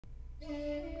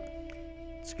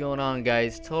What's going on,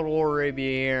 guys? Total War Arabia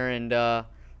here, and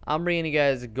I'm bringing you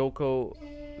guys Gekokujo.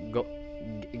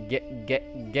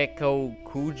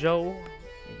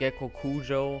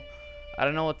 I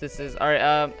don't know what this is. Alright,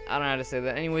 I don't know how to say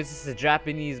that. Anyways, this is a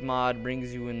Japanese mod,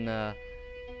 brings you in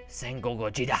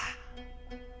Sengogo Jida.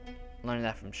 Learned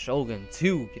that from Shogun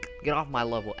 2. Get off my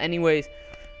level. Anyways,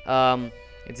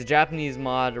 it's a Japanese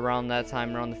mod around that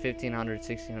time, around the 1500s,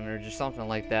 1600s, or something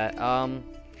like that.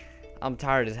 I'm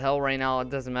tired as hell right now. It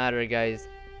doesn't matter, guys.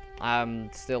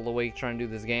 I'm still awake trying to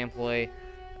do this gameplay.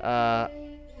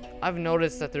 I've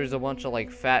noticed that there's a bunch of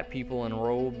like fat people in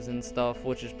robes and stuff,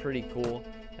 which is pretty cool.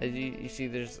 As you see,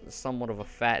 there's somewhat of a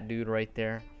fat dude right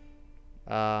there.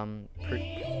 And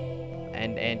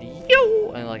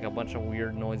like a bunch of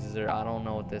weird noises there. I don't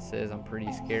know what this is. I'm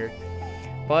pretty scared.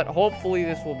 But hopefully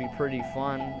this will be pretty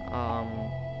fun.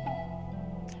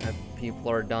 If people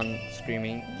are done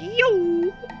screaming,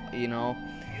 yo, you know.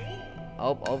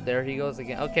 Oh, there he goes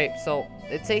again. Okay, so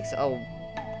it takes I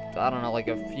don't know, like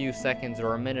a few seconds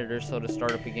or a minute or so to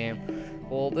start up a game.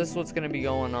 Well, this is what's gonna be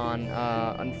going on.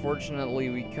 Unfortunately,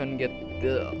 we couldn't get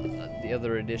the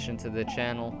other addition to the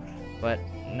channel, but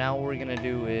now what we're gonna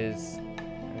do is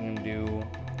we're gonna do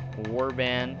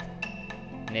Warband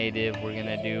Native. We're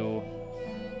gonna do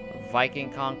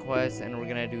Viking Conquest, and we're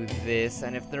gonna do this,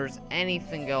 and if there's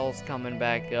anything else coming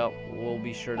back up, we'll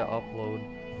be sure to upload.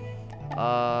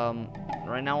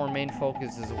 Right now our main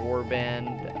focus is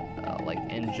Warband, like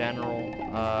in general,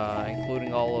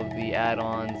 including all of the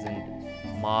add-ons and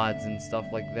mods and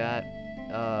stuff like that.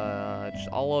 Just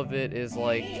all of it is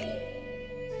like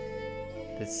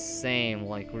the same.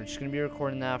 Like, we're just gonna be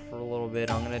recording that for a little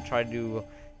bit. I'm gonna try to do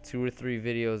 2 or 3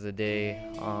 videos a day.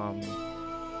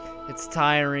 It's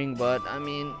tiring, but I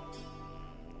mean,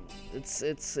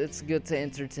 it's good to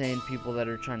entertain people that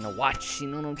are trying to watch, you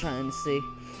know what I'm trying to say.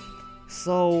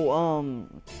 So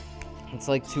it's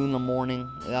like 2 in the morning.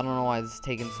 I don't know why it's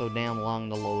taking so damn long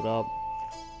to load up.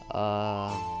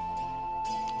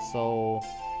 So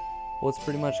what's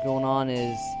pretty much going on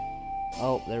is,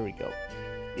 oh, there we go.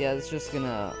 Yeah, it's just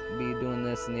gonna be doing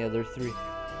this and the other 3.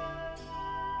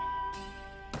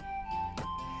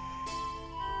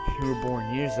 You were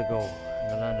born years ago in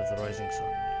the land of the rising sun.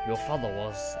 Your father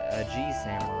was a G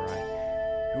samurai.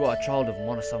 You are a child of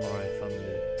Mono samurai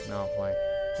family. No, I'm playing.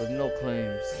 With no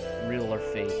claims, real or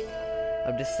fake,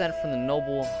 of descent from the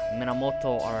noble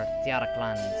Minamoto or Tiara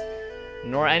clans,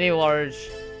 nor any large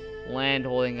land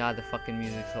holding God, the fucking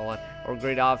music so loud, or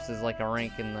great offices like a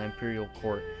rank in the imperial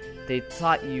court. They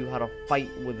taught you how to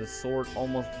fight with a sword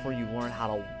almost before you learned how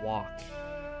to walk.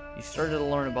 You started to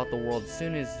learn about the world as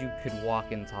soon as you could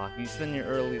walk and talk. You spent your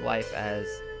early life as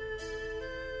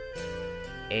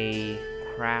a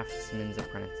craftsman's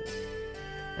apprentice.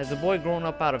 As a boy growing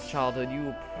up out of childhood,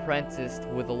 you apprenticed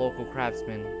with a local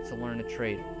craftsman to learn a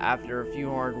trade. After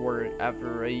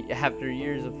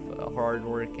years of hard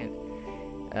work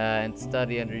and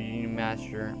study under your new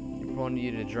master, you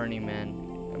promoted to journeyman,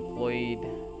 employed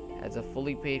as a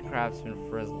fully paid craftsman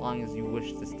for as long as you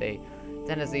wish to stay.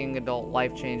 Then as a young adult,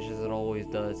 life changed as it always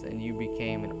does, and you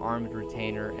became an armed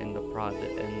retainer in the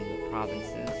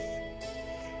provinces.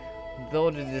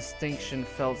 Though the distinction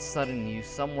felt sudden to you,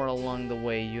 somewhere along the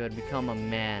way you had become a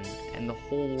man, and the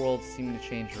whole world seemed to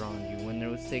change around you. When it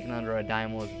was taken under a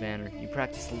daimyo's banner, you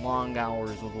practiced long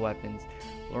hours with weapons,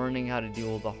 learning how to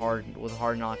deal with hard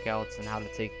knockouts and how to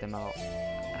take them out.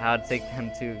 How to take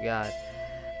them to God.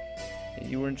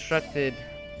 You were instructed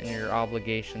in your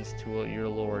obligations to your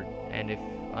lord, and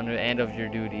of your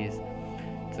duties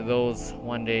to those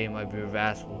one day might be your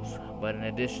vassals. But in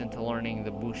addition to learning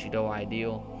the Bushido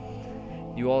ideal,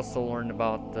 you also learned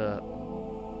about the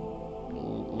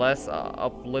less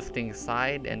uplifting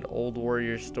side and old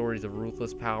warrior stories of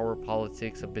ruthless power,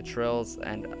 politics, of betrayals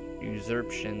and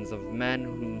usurpations of men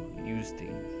who used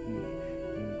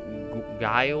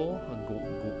guile,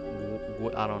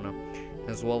 I don't know,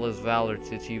 as well as valor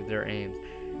to achieve their aims.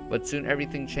 But soon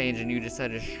everything changed and you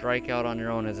decided to strike out on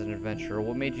your own as an adventurer.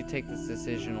 What made you take this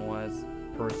decision was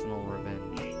personal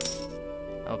revenge.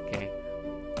 Okay.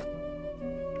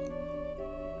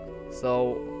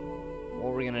 So,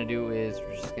 what we're gonna do is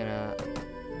we're just gonna...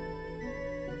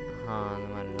 that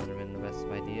might have not been the best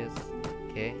of ideas.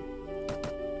 Okay.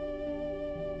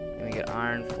 Gonna get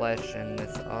iron flesh and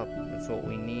this up. That's what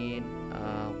we need.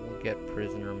 We'll get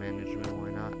prisoner management, why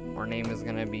not? Our name is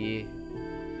gonna be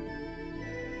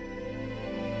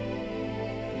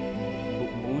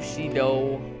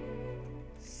Bushido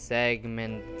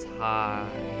Segmentada.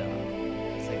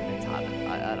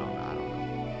 I don't know.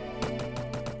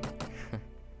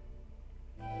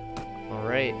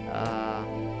 Alright,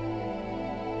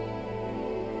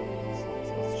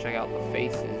 let's check out the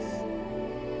faces.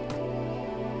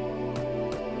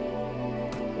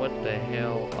 What the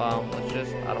hell? Let's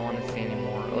just, I don't want to see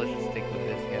anymore. Let's just stick with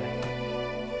this guy.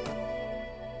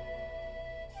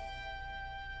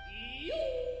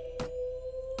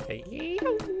 Hey, you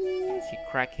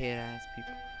crackhead ass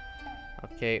people.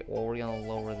 Okay, well, we're gonna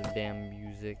lower the damn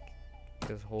music,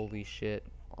 because holy shit.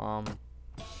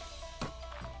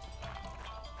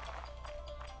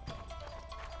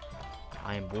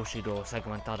 I am Bushido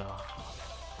Segmentada,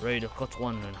 ready to cut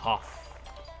one in half.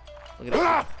 Look at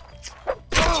that.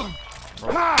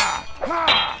 Bro.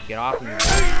 Get off me, dude.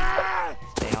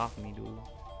 Stay off me, dude.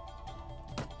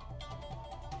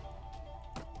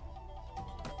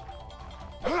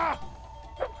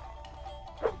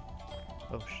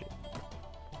 Oh shit.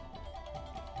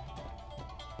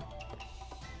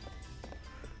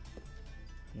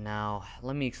 Now,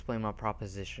 let me explain my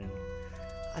proposition.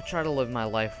 I try to live my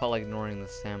life while ignoring the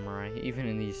samurai, even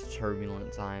in these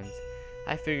turbulent times.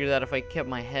 I figured that if I kept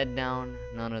my head down,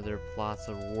 none of their plots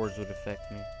or wars would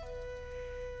affect me.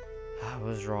 I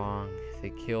was wrong.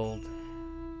 They killed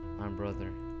my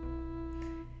brother.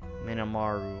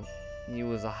 Minamaru. He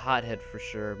was a hothead for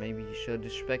sure. Maybe he showed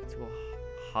disrespect to a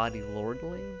haughty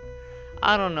lordling?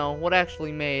 I don't know what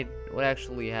actually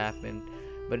happened.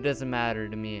 But it doesn't matter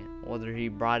to me whether he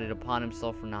brought it upon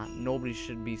himself or not. Nobody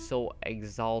should be so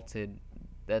exalted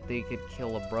that they could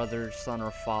kill a brother, son,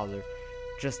 or father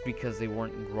just because they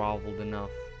weren't groveled enough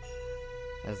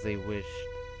as they wished.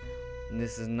 And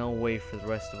this is no way for the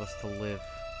rest of us to live.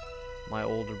 My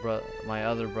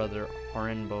other brother,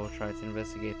 Harenbo, tried to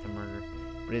investigate the murder,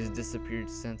 but has disappeared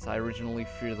since. I originally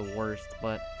feared the worst,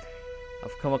 but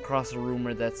I've come across a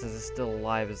rumor that says he's still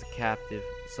alive as a captive.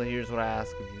 So here's what I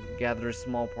ask of you. Gather a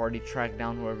small party, track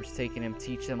down whoever's taken him,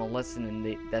 teach them a lesson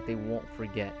that they won't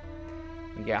forget,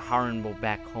 and get Harenbo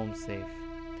back home safe.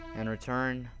 In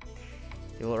return,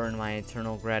 you'll earn my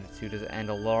eternal gratitude and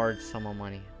a large sum of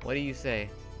money. What do you say?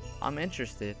 I'm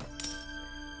interested.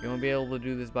 You won't be able to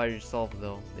do this by yourself,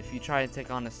 though. If you try to take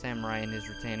on a samurai and his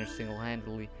retainer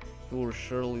single-handedly, you will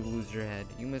surely lose your head.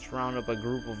 You must round up a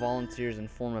group of volunteers and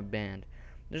form a band.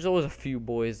 There's always a few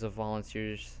boys of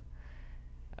volunteers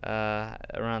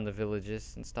around the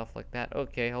villages and stuff like that.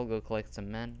 Okay, I'll go collect some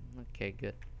men. Okay,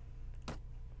 good.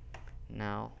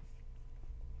 Now,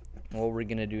 what we're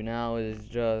gonna do now is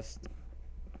just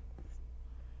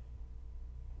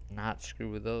not screw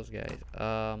with those guys.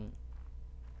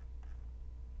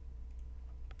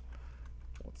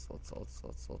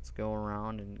 Let's go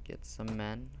around and get some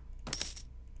men.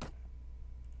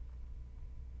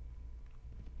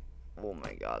 Oh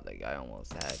my god, that guy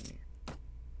almost had me.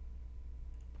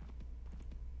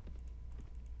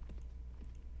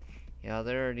 Yeah,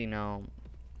 they already know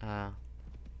the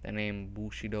name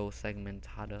Bushido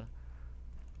Segmentada.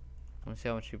 Let me see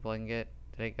how much people I can get.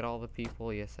 Did I get all the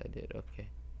people? Yes, I did. Okay.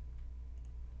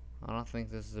 I don't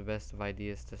think this is the best of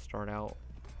ideas to start out.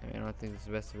 I mean, I don't think this is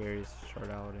the best of areas to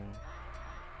start out in.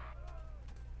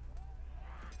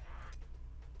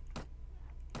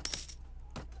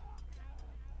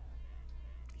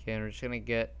 Okay, and we're just gonna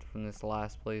get from this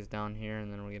last place down here,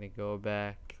 and then we're gonna go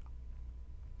back.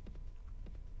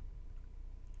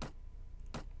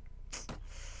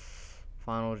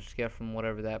 Fine, we'll just get from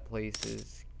whatever that place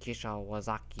is.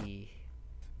 Kishawazaki.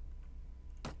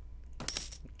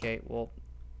 Okay, well,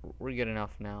 we're good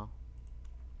enough now.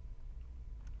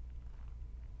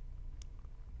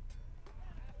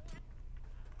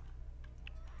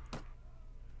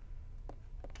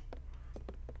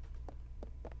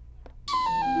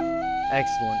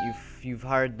 Excellent, you've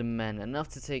hired the men, enough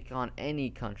to take on any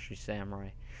country samurai,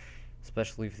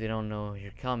 especially if they don't know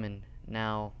you're coming.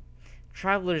 Now,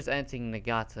 travelers entering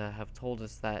Nagata have told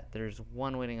us that there's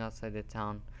one waiting outside the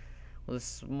town with a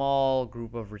small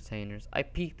group of retainers. I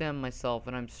peeked them myself,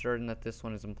 and I'm certain that this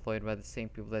one is employed by the same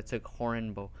people that took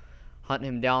Harenbo. Hunt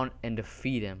him down and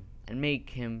defeat him, and make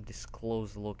him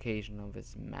disclose the location of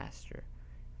his master.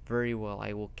 Very well,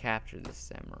 I will capture this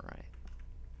samurai.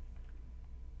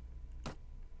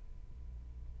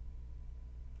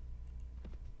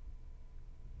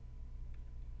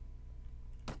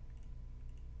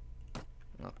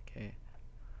 Okay.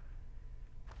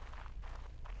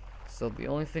 So the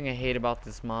only thing I hate about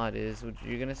this mod is,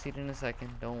 you're gonna see it in a second.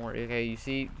 Don't worry. Okay, you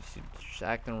see just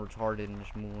acting retarded and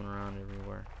just moving around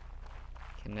everywhere.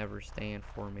 Can never stay in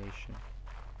formation.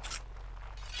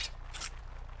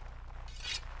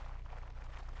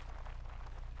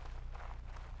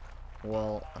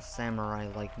 Well, a samurai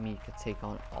like me could take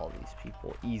on all these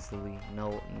people easily.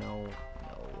 No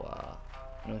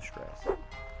stress.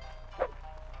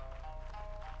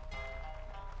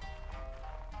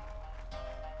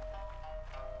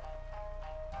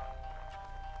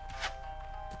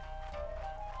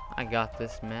 I got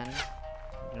this, man.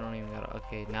 You don't even gotta.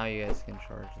 Okay, now you guys can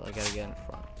charge. I gotta get in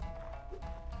front.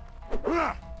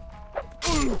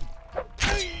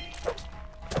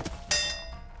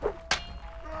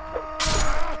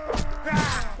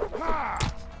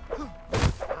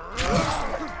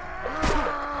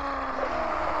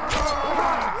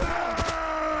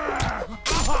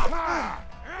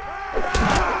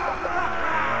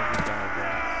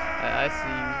 I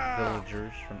see you,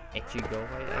 villagers from Ichigo.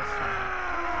 I see you.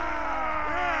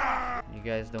 You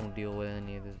guys don't deal with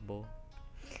any of this bull.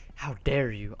 How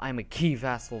dare you? I'm a key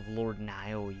vassal of Lord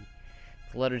Naoi.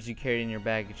 The letters you carried in your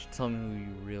baggage tell me who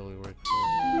you really work for.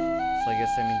 So I guess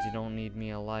that means you don't need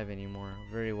me alive anymore.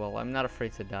 Very well, I'm not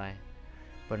afraid to die.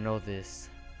 But know this.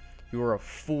 You are a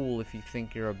fool if you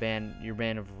think your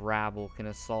band of rabble can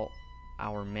assault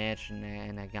our mansion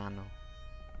in Nagano.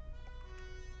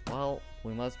 Well,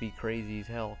 we must be crazy as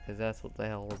hell, because that's what the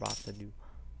hell we're about to do.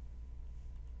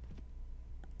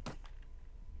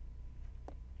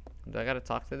 Do I gotta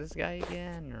talk to this guy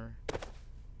again, or?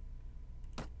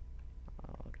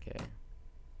 Okay.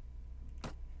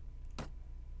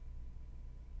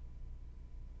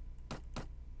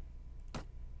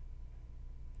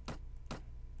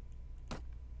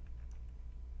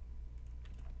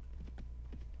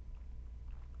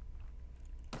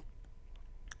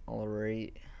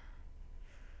 Alright.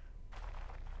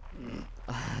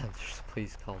 There's a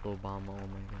place called Obama, oh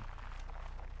my god.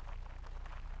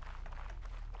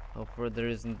 Hope there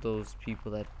isn't those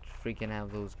people that freaking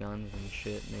have those guns and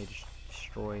shit and they just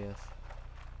destroy us.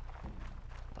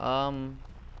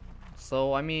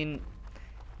 So I mean,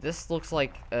 this looks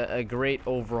like a great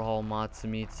overhaul mod to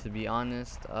me, to be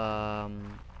honest. I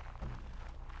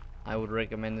would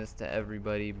recommend this to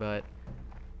everybody, but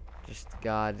just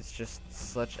God, it's just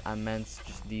such immense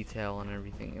detail and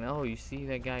everything. And oh, you see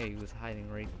that guy? He was hiding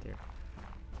right there.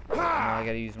 Now I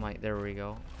gotta use my, there we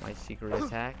go, my secret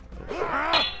attack.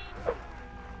 There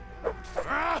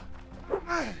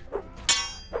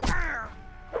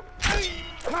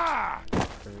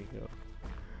we go.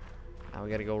 Now we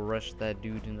gotta go rush that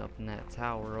dude up in that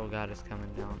tower. Oh god, it's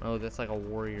coming down. Oh, that's like a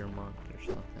warrior monk or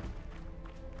something.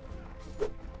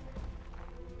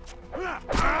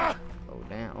 Oh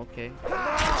damn, okay.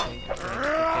 Okay.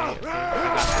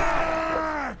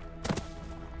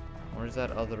 Where's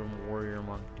that other warrior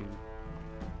monk dude?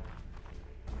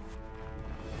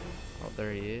 Oh,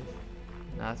 there he is.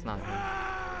 No, that's not him.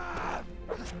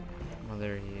 Oh,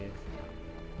 there he is.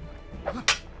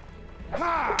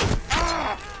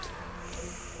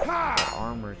 The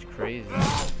armor is crazy.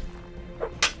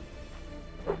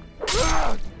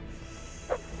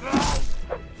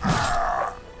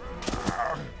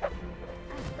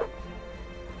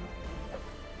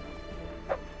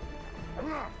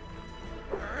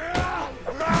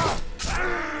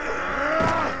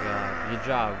 Good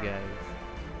job, guys.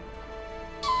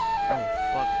 Oh,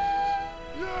 fuck.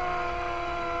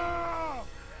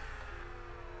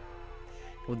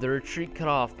 With the retreat cut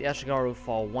off, the Ashigaru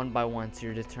fall one by one to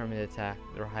your determined attack.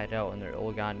 Their hideout and their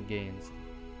ill-gotten gains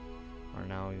are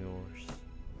now yours.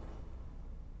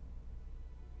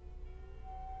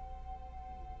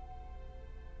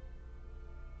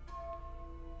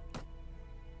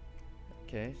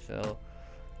 Okay, so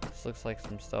this looks like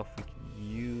some stuff we can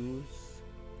use.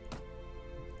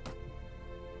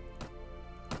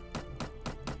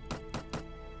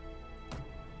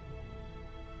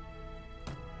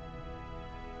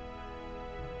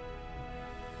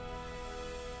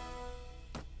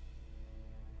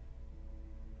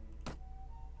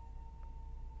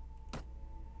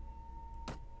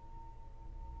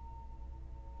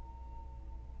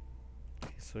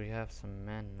 So we have some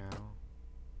men now.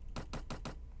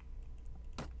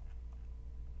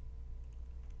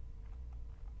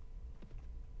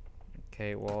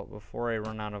 Okay, well, before I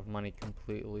run out of money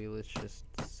completely, let's just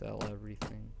sell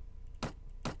everything.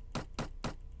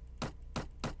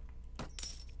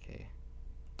 Okay.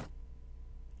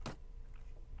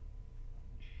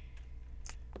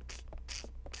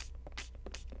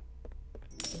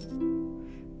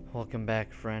 Welcome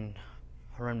back, friend.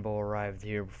 Renbo arrived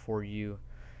here before you.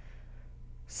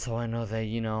 So I know that,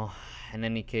 you know, in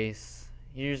any case,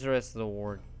 here's the rest of the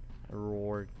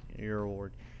reward. Your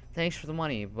reward. Thanks for the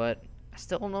money, but I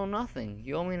still know nothing.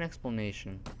 You owe me an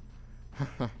explanation.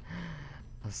 I'm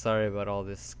sorry about all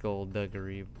this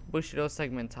skullduggery. Bushido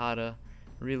segmentada.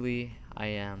 Really, I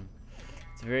am.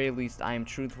 At the very least, I am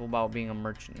truthful about being a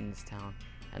merchant in this town.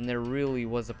 And there really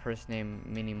was a person named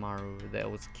Minimaru that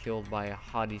was killed by a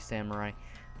haughty samurai,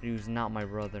 but he was not my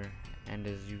brother. And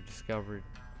as you discovered,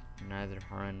 neither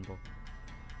Harenbo.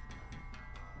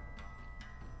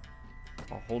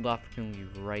 I'll hold off killing you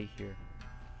right here.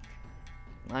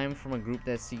 I am from a group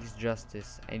that seeks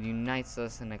justice and unites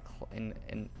us and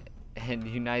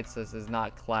unites us as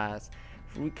not class.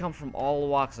 For we come from all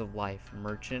walks of life,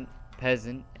 merchant,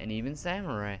 peasant, and even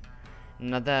samurai.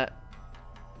 Now that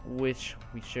which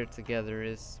we share together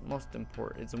is most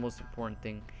important. It's the most important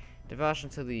thing. Devotion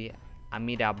to the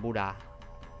Amida Buddha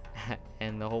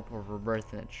and the hope of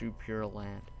rebirth in a true pure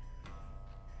land.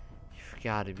 You've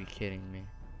got to be kidding me.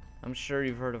 I'm sure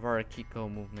you've heard of our Akiko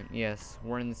movement. Yes,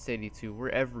 we're in the city too. We're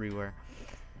everywhere.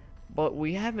 But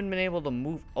we haven't been able to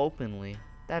move openly.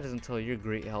 That is until your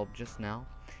great help just now.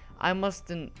 I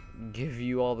mustn't give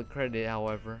you all the credit,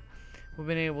 however. We've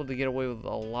been able to get away with a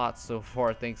lot so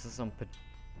far thanks to some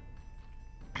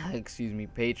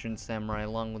patron samurai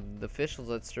along with the officials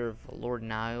that serve Lord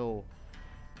Naoi.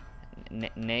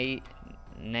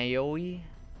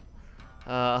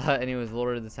 Anyways,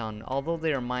 Lord of the Town. Although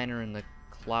they are minor in the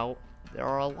clout, there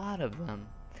are a lot of them.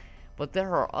 But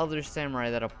there are other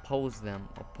samurai that oppose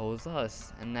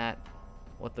us, and that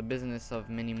what the business of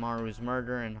Minimaru's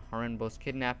murder and Harenbo's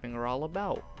kidnapping are all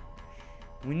about.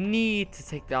 We need to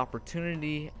take the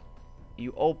opportunity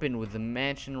you opened with the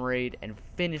mansion raid and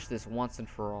finish this once and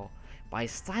for all. By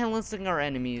silencing our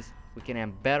enemies, we can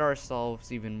embed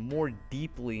ourselves even more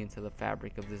deeply into the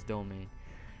fabric of this domain.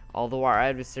 Although our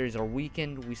adversaries are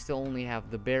weakened, we still only have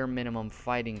the bare minimum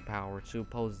fighting power to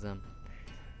oppose them.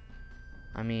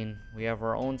 I mean, we have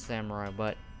our own samurai,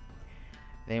 but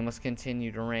they must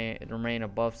continue to remain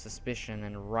above suspicion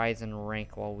and rise in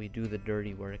rank while we do the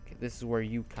dirty work. This is where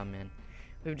you come in.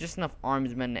 We have just enough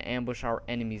armsmen to ambush our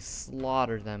enemies,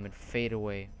 slaughter them, and fade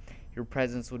away. Your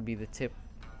presence would be the tip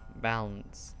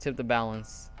the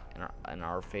balance in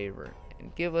our favor,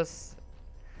 and give us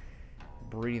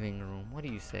breathing room. What do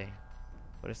you say?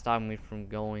 What is stopping me from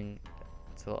going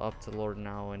up to Lord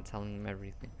now and telling him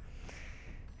everything?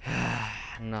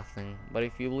 Nothing. But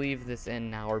if you leave this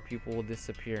inn now, our people will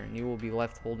disappear, and you will be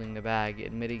left holding the bag,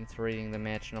 admitting to raiding the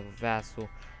mansion of a vassal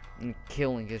and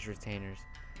killing his retainers.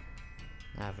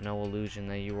 I have no illusion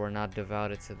that you are not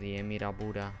devoted to the Amida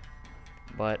Buddha,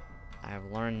 but I have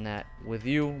learned that with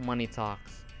you, money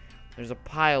talks. There's a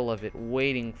pile of it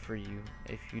waiting for you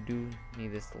if you do me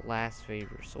this last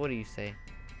favor. So what do you say?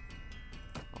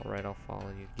 Alright, I'll follow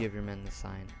you. Give your men the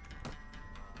sign.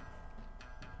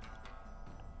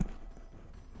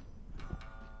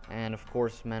 And of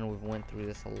course, men, we've went through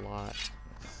this a lot.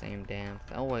 Same damn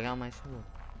thing. Oh, I got my sword.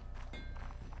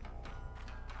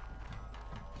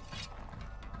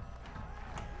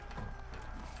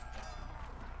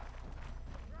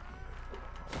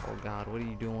 Oh God, what are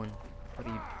you doing? What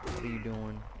are you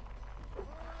doing?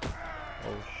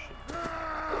 Oh shit.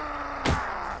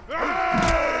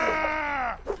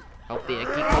 Help the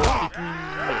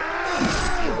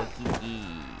Kiki.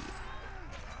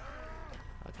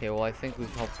 Okay, well I think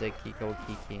we've helped the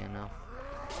Kiki enough.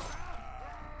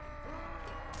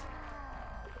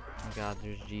 Oh God,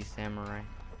 there's G Samurai.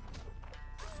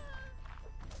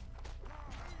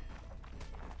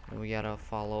 We gotta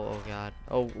follow. Oh God.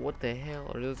 Oh, what the hell?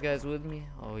 Are those guys with me?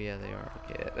 Oh yeah, they are.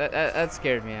 Okay, that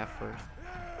scared me at first.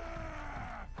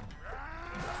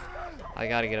 I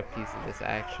gotta get a piece of this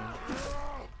action.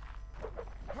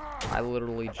 I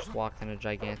literally just walked in a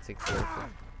gigantic circle.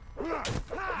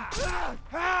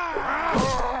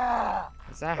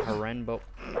 Is that Harenbo?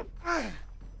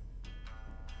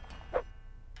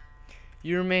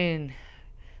 The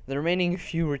remaining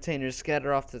few retainers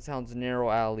scatter off the town's narrow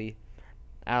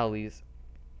alleys,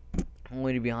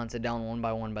 only to be hunted down one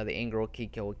by one by the Angro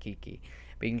Kiki,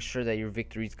 making sure that your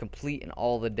victory is complete and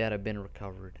all the dead have been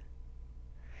recovered.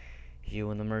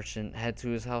 You and the merchant head to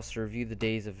his house to review the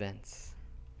day's events.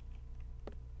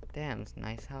 Damn, it's a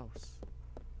nice house.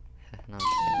 No,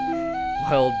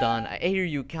 well done. I hear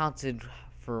you counted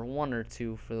for 1 or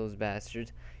 2 for those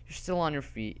bastards. You're still on your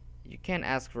feet. You can't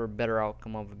ask for a better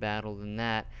outcome of a battle than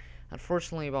that.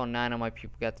 Unfortunately, about 9 of my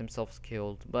people got themselves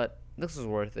killed, but this was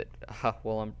worth it.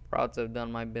 Well, I'm proud to have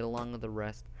done my bit along with the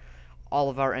rest. All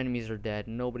of our enemies are dead.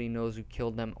 Nobody knows who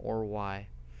killed them or why.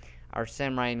 Our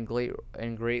samurai and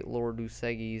great Lord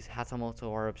Usegi's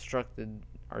Hatamoto are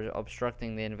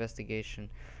obstructing the investigation.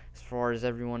 As far as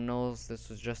everyone knows, this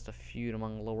was just a feud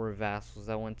among lower vassals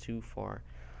that went too far.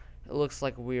 It looks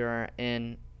like we are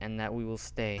in and that we will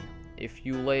stay. If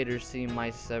you later see my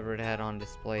severed head on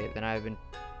display, then I've been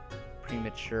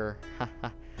premature.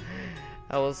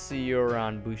 I will see you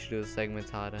around, Bushido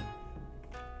Segmentada.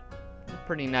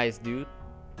 Pretty nice, dude.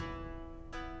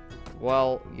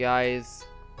 Well, guys,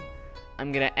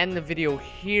 I'm gonna end the video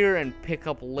here and pick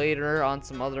up later on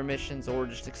some other missions or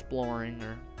just exploring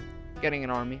or getting an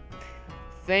army.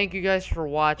 Thank you guys for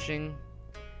watching.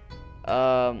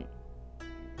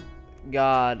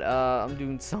 God, I'm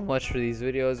doing so much for these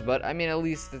videos, but I mean, at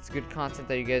least it's good content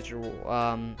that you guys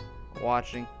are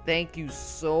watching. Thank you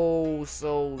so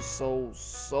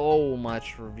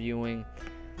much for viewing.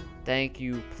 Thank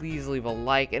you. Please leave a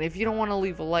like, and if you don't want to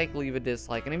leave a like, leave a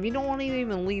dislike, and if you don't want to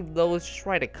even leave those, just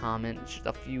write a comment,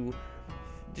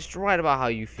 just write about how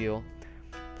you feel.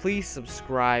 Please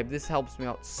subscribe. This helps me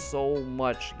out so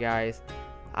much, guys.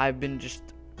 I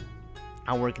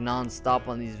work non-stop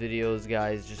on these videos,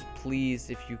 guys. Just please,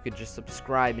 if you could just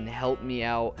subscribe and help me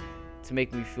out to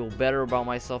make me feel better about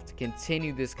myself, to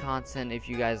continue this content if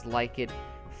you guys like it.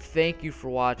 Thank you for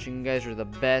watching. You guys are the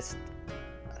best.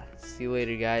 See you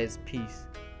later, guys. Peace.